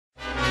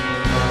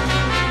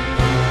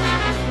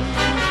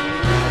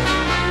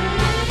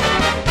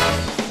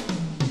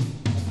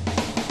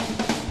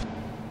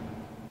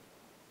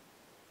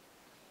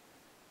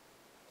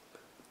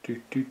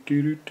Do, do,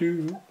 do,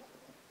 do, do.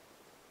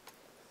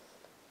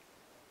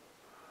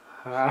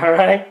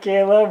 Alright,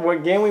 Caleb,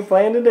 what game we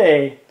playing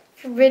today?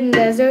 Forbidden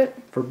Desert.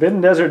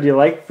 Forbidden Desert. Do you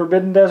like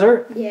Forbidden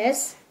Desert?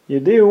 Yes. You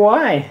do?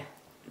 Why?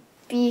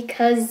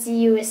 Because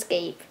you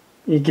escape.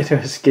 You get to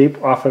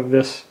escape off of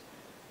this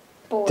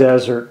Board.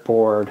 desert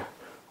board.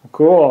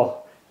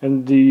 Cool.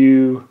 And do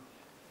you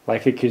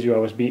like it because you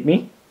always beat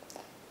me?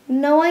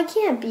 No, I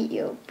can't beat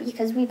you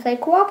because we play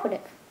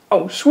cooperative.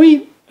 Oh,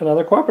 sweet.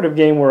 Another cooperative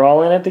game. We're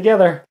all in it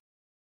together.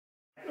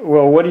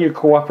 Well, what are you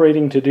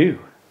cooperating to do?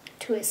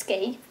 To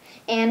escape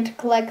and to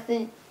collect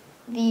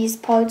these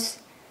parts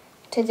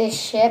to this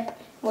ship,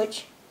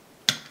 which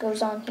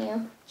goes on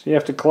here. So you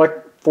have to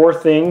collect 4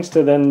 things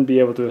to then be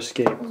able to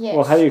escape. Yes.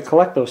 Well, how do you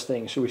collect those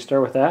things? Should we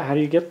start with that? How do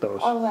you get those?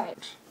 All right.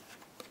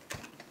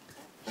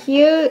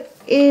 Here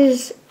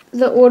is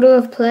the order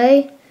of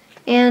play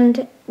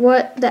and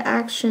what the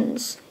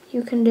actions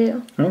you can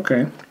do.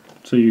 Okay.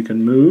 So you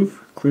can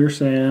move, clear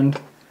sand,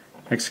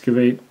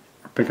 excavate,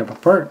 or pick up a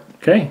part.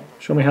 Okay.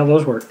 Show me how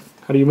those work.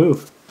 How do you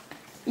move?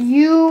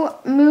 You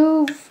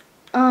move,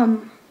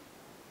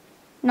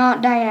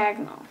 not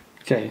diagonal.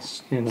 Okay,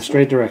 in the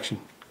straight direction.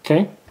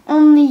 Okay.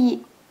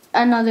 Only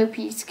another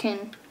piece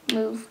can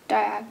move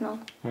diagonal.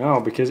 Oh,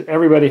 because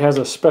everybody has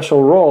a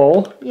special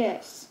role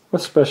Yes.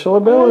 with special I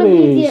want to be the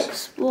abilities.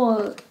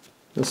 explorer.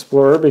 The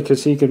explorer,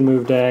 because he can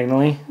move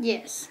diagonally,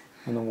 Yes.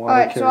 and the water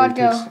Alright, so I'd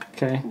carrier go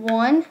takes. Okay.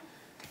 1,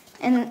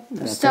 and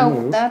That's a so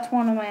move. that's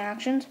one of my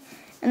actions.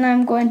 And then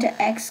I'm going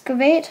to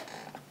excavate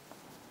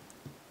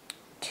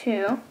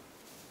 2.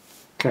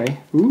 Okay.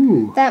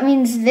 Ooh. That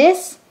means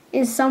this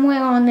is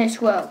somewhere on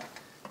this row.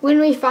 When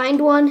we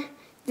find one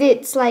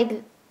that's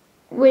like,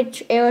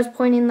 which arrow's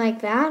pointing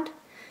like that,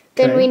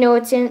 then Okay. we know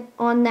it's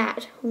on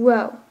that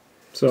row.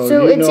 So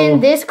So you it's know, in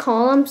this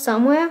column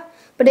somewhere,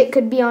 but it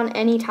could be on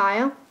any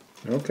tile.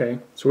 Okay.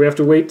 So we have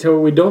to wait till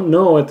we don't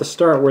know at the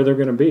start where they're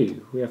going to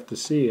be. We have to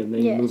see, and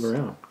then you Yes. move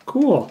around.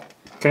 Cool.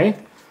 Okay.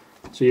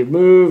 So you've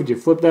moved. You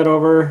flip that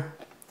over.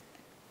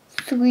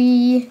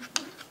 3,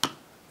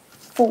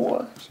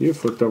 4. So you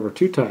flipped over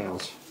 2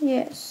 tiles.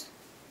 Yes.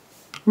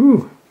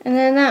 Ooh. And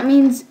then that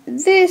means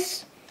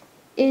this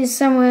is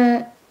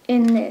somewhere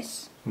in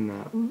this. And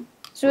that.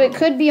 So it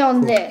could be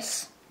on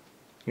this.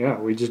 Yeah,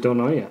 we just don't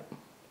know yet.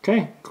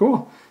 Okay,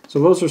 cool. So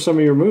those are some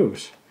of your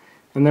moves.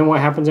 And then what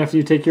happens after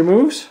you take your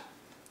moves?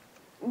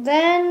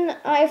 Then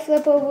I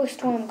flip over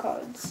storm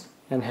cards.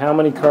 And how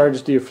many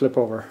cards do you flip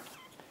over?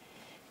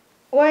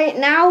 Right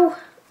now,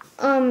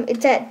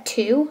 it's at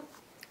 2.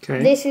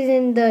 Okay. This is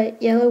in the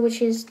yellow,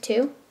 which is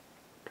 2.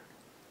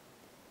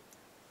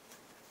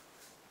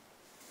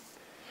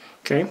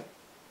 Okay.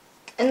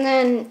 And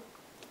then,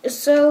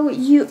 so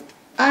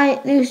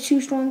there's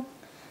 2 storm,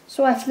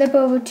 so I flip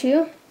over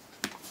 2.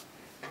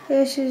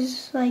 This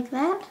is like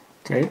that.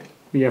 Okay.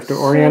 You have to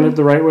orient it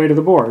the right way to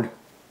the board.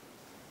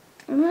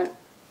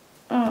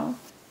 Oh,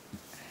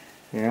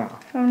 Yeah.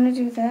 I want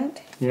to do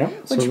that. Yeah.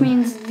 Which so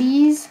means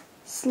these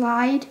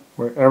slide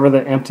wherever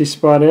the empty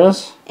spot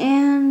is.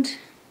 and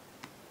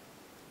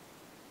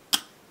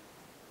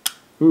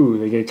Ooh,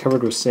 they get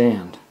covered with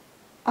sand.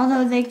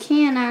 although they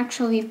can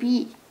actually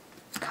be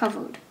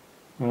covered.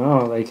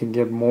 Oh, they can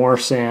get more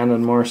sand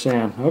and more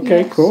sand.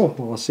 Okay, Yes. cool.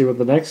 Well, let's see what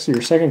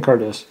your second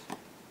card is.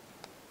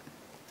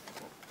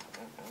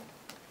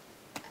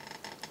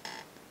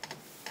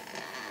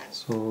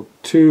 So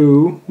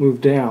 2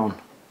 move down.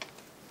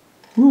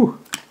 Woo.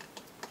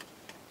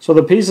 So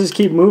the pieces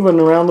keep moving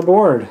around the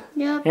board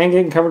Yep. and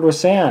getting covered with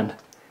sand.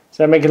 Does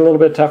that make it a little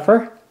bit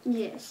tougher?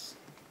 Yes.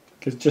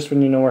 Because just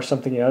when you know where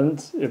something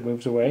ends, it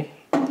moves away.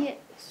 Yes.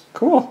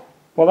 Cool.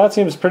 Well, that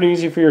seems pretty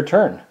easy for your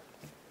turn.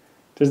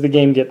 Does the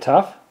game get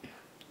tough?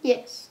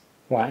 Yes.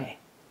 Why?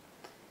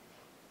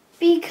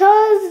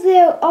 Because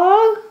there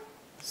are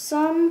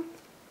some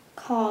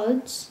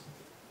cards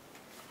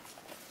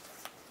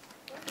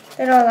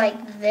that are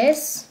like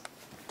this.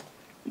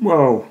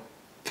 Whoa.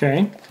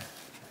 Okay.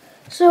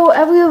 So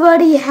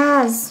everybody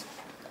has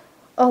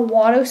a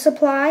water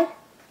supply.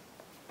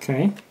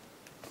 Okay.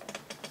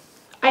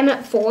 I'm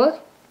at 4.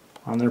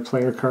 On their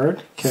player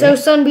card. Okay. So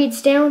sun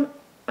beats down,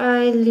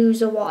 I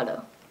lose a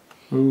water.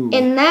 Ooh.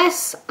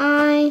 Unless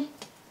I...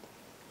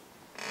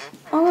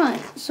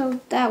 Alright, so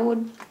that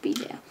would be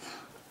there.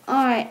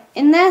 Alright,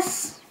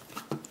 unless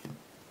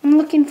I'm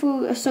looking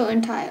for a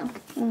certain tile.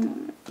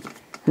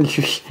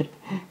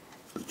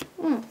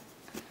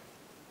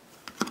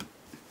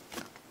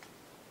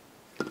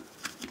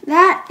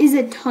 That is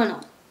a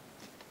tunnel.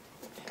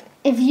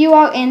 If you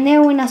are in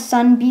there when the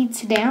sun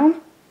beats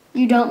down,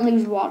 you don't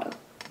lose water.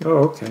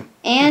 Oh, okay.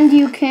 And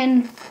you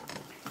can...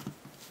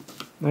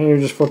 Now you're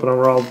just flipping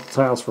over all the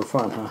tiles for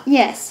fun, huh?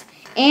 Yes.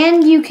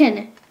 And you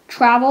can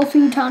travel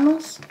through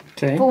tunnels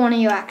Okay. for one of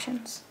your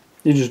actions.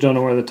 You just don't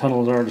know where the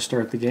tunnels are to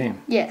start the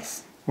game.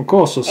 Yes. Well,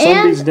 cool. So sun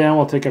And- beats down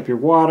will take up your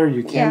water.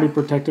 You can Yeah. be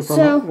protected from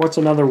So- it. What's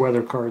another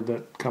weather card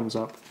that comes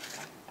up?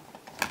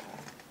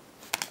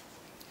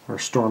 Or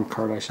storm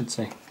card, I should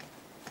say.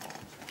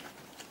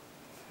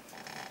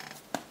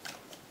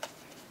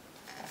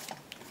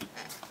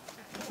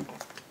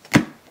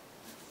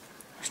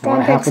 strong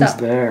What picks happens up.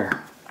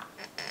 there?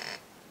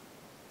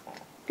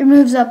 It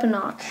moves up a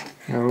notch.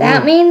 Oh.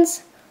 That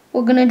means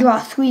we're going to draw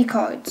 3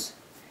 cards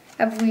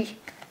every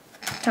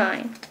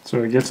time.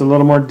 So it gets a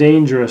little more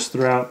dangerous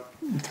throughout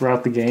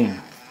the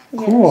game.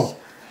 Yes. Cool.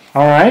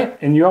 All right,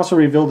 and you also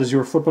revealed as you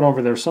were flipping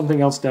over, there's something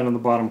else down in the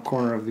bottom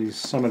corner of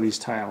some of these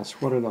tiles.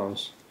 What are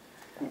those?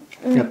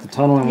 You got the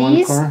tunnel in one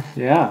These? corner?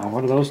 Yeah,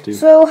 what do those do?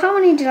 So how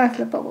many did I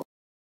flip over?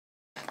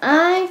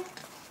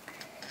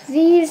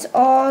 These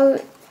are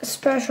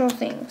special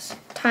things.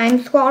 Time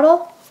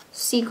throttle,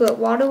 secret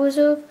water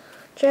reserve,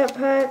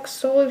 jetpack,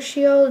 solar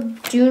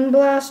shield, dune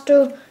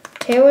blaster,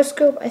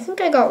 telescope. I think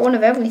I got one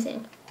of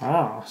everything.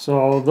 Wow,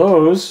 so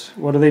those,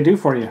 what do they do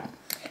for you?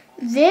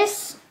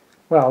 This,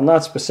 Well,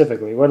 not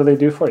specifically. What do they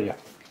do for you?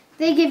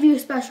 they give you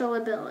special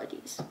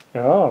abilities.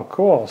 Oh,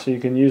 cool. So you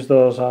can use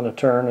those on a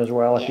turn as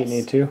well if you Yes.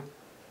 need to.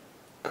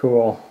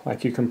 Cool.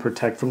 Like you can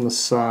protect from the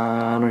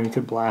sun, or you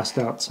could blast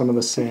out some of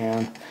the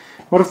sand.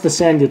 What if the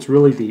sand gets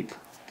really deep?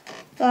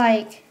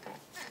 Like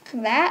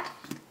that.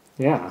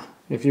 Yeah.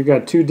 If you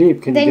got too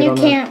deep, can Then you you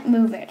get on can't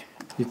move it.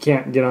 that? You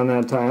can't get on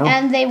that tile.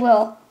 And they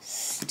will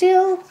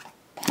still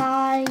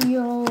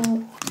pile.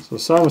 So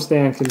some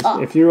sand can,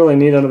 Up. if you really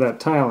need under that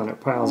tile and it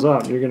piles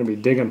up, you're going to be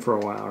digging for a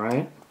while,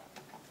 right?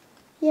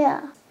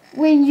 Yeah.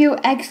 When you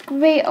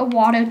excavate a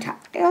water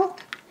tile,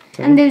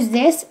 Okay. and there's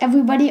this,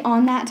 everybody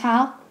on that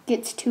tile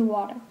gets 2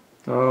 water.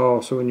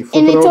 Oh, so when you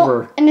flip And it it's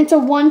over, and it's a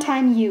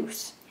one-time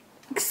use,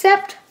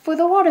 except for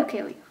the water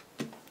carrier.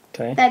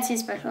 okay. That's his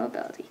special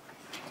ability.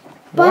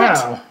 But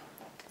Wow.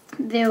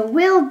 there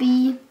will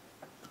be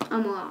a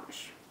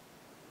mirage.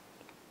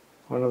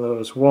 One of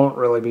those won't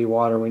really be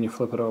water when you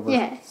flip it over.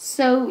 Yeah,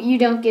 so you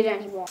don't get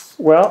any water.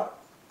 Well,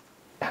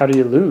 how do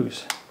you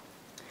lose?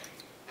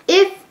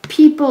 If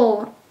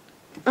people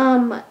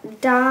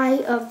die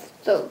of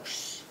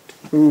thirst.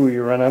 Ooh,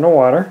 you run out of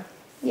water.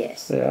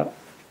 Yes. Yeah.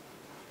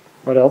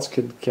 What else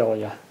could kill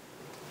you?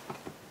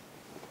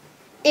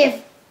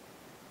 If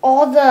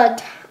all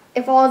the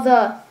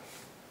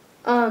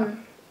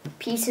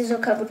pieces are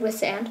covered with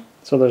sand.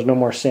 So there's no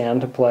more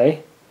sand to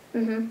play.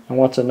 Mm-hmm. And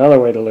what's another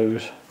way to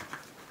lose?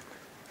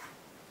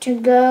 To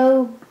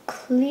go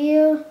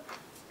clear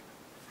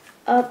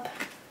up.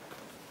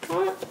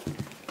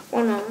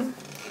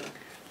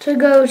 To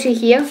go to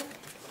here,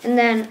 and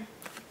then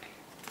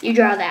you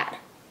draw that.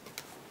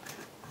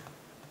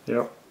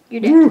 Yep. You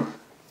did. Woo.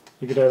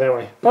 You could do it that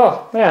way.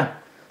 Oh, man.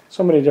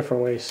 So many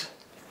different ways.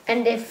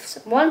 And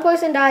if one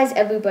person dies,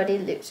 everybody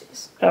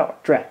loses. Oh,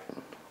 drat.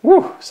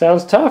 Woo.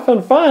 Sounds tough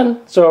and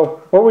fun.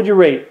 So, what would you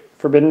rate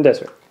Forbidden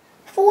Desert?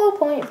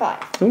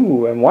 4.5.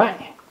 Ooh, and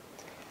why?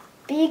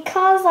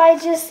 Because I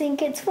just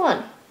think it's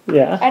fun.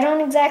 Yeah. I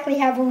don't exactly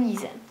have a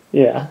reason.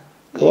 Yeah.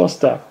 Cool Yeah.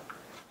 stuff.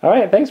 All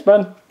right. Thanks,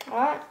 bud.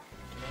 Alright.